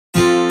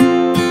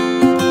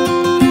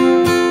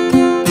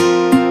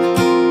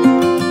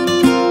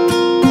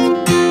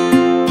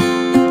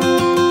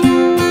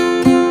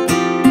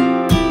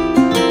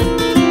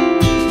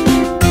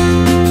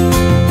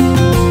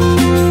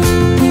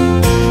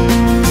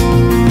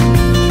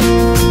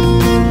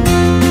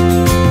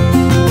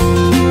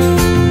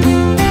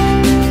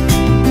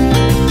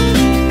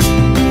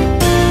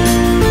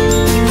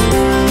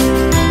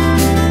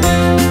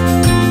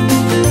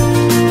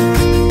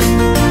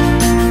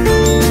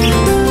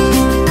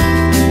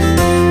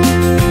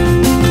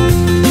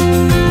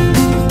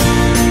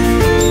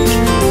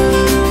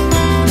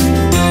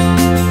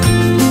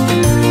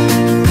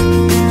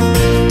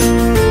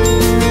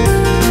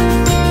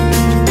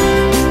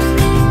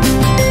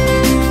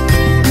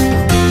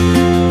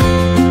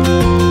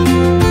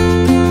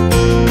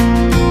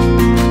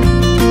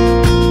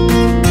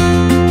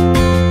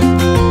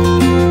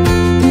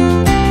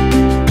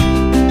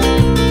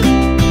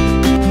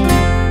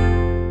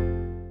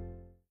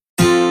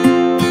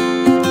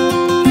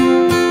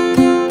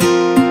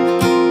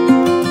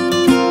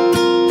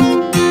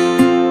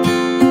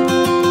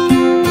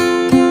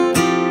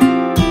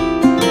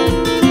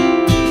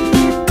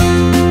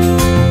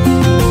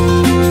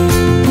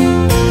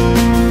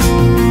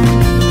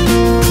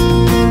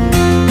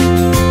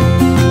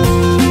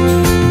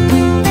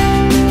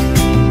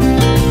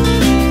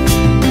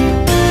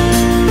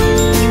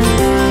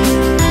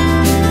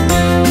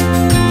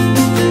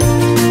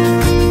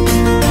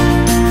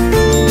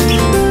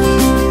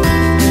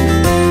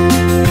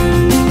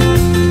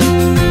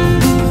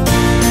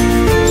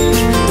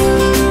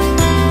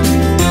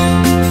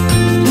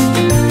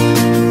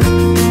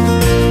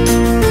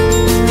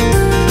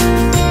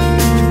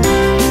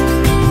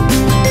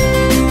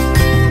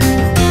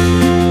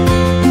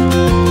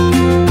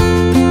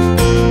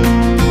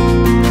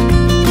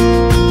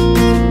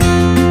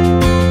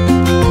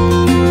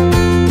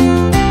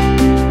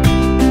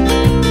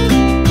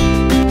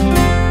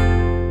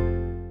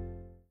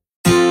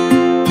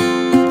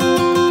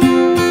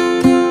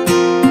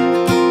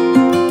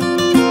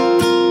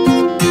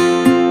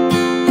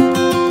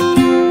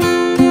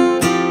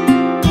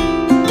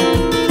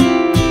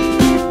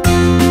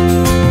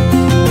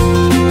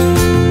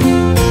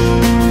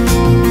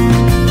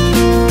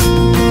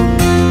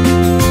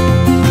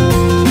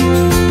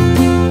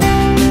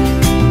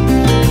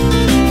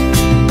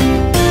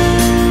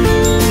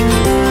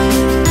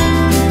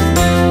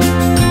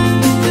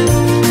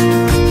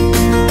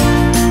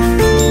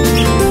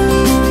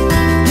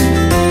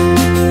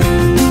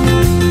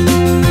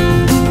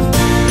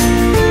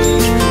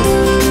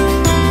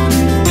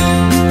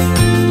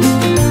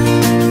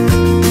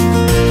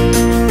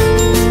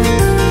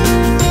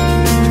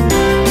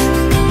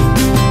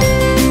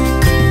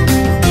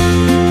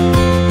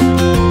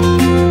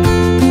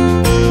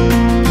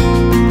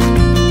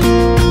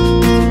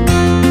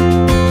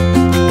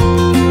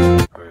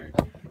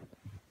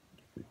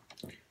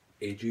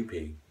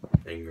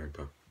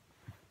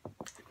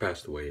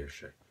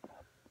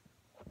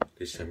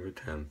December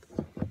 10th,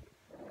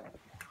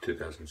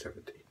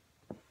 2017.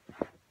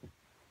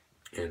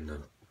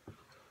 And,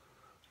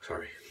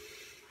 sorry.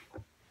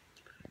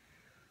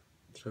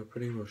 So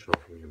pretty emotional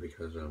for me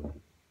because,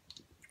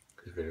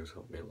 his videos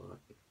helped me a lot.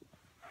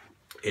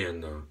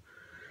 And, you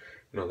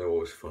know, they're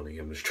always funny.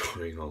 I'm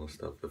destroying all the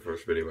stuff. The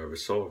first video I ever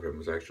saw of him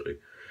was actually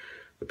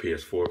the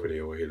PS4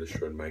 video where he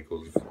destroyed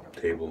Michael's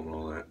table and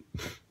all that.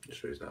 Just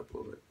shows that a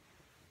little bit.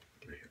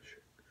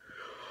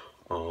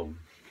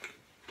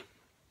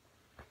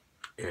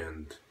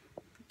 And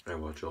I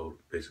watch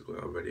basically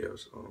all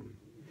videos.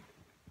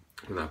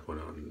 From that point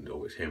on,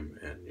 always him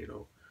and, you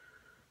know,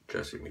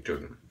 Jesse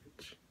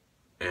McJuggernuggets.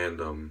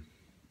 And,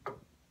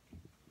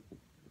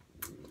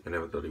 I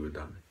never thought he would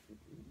die.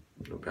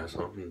 You know, pass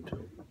on until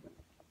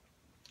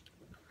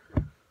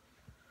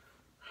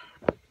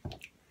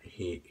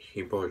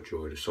he brought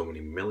joy to so many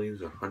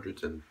millions and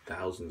hundreds and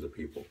thousands of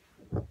people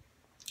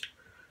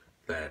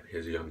that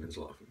his youngins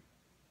love him.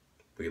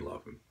 We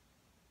love him.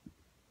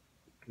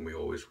 We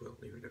always will,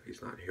 even if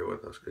he's not here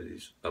with us, because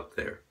he's up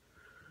there,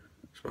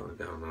 smiling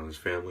down on his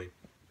family,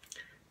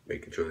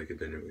 making sure they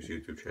continue his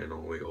YouTube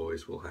channel. We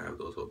always will have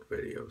those old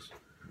videos.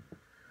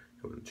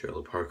 Him in the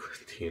trailer park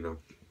with Tina,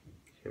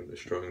 him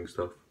destroying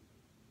stuff.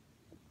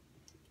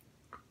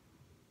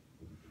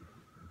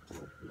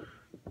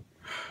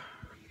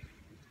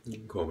 You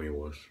can call me a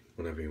wuss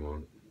whenever you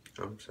want.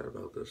 I'm sad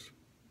about this.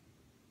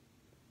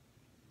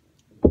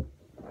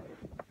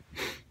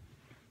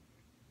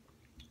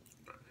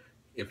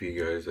 If you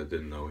guys that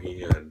didn't know, he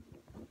had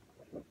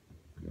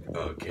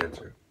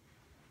cancer.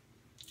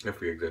 I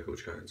forget exactly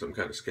which kind. Some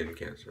kind of skin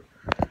cancer.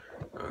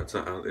 It's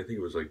not. I think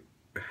it was like,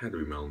 it had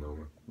to be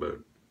melanoma, but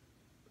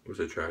it was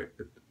I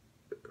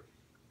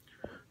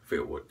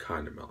forget what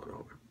kind of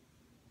melanoma.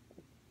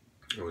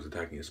 It was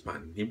attacking his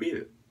spine. He beat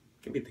it.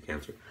 He beat the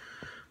cancer.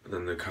 But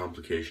then the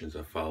complications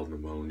that followed,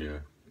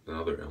 pneumonia and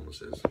other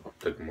illnesses,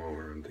 took him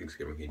over, and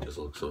Thanksgiving he just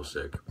looked so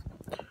sick.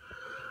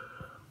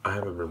 I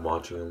haven't been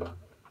watching him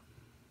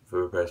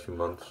for the past few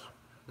months.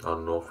 I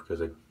don't know if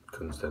because I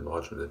couldn't stand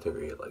watching the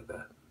deteriorate like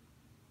that.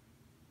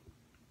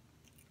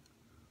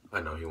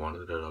 I know he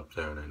wanted it up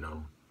there, and I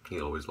know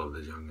he always loved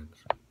his youngins.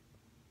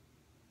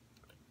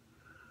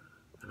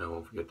 And I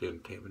won't forget the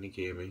entertainment he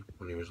gave me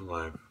when he was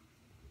alive.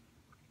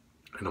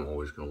 And I'm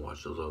always going to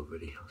watch those old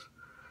videos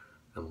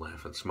and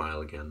laugh and smile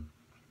again.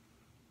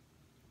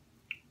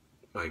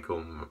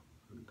 Michael,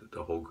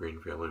 the whole Green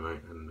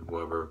family, and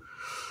whoever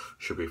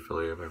should be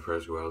affiliated, my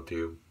prayers go out to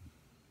you.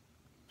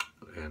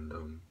 And,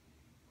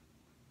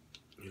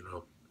 you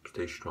know,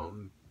 stay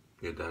strong.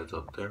 Your dad's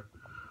up there.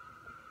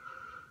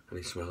 And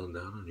he's smiling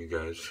down on you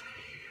guys.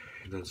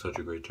 He did such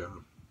a great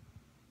job.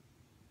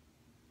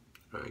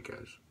 Alright,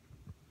 guys.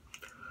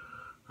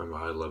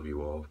 Remember, I love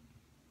you all.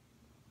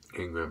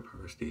 And Grandpa,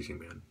 Easy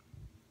Man.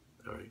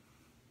 Alright.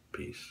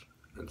 Peace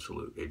and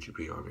salute.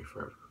 AGP Army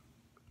forever.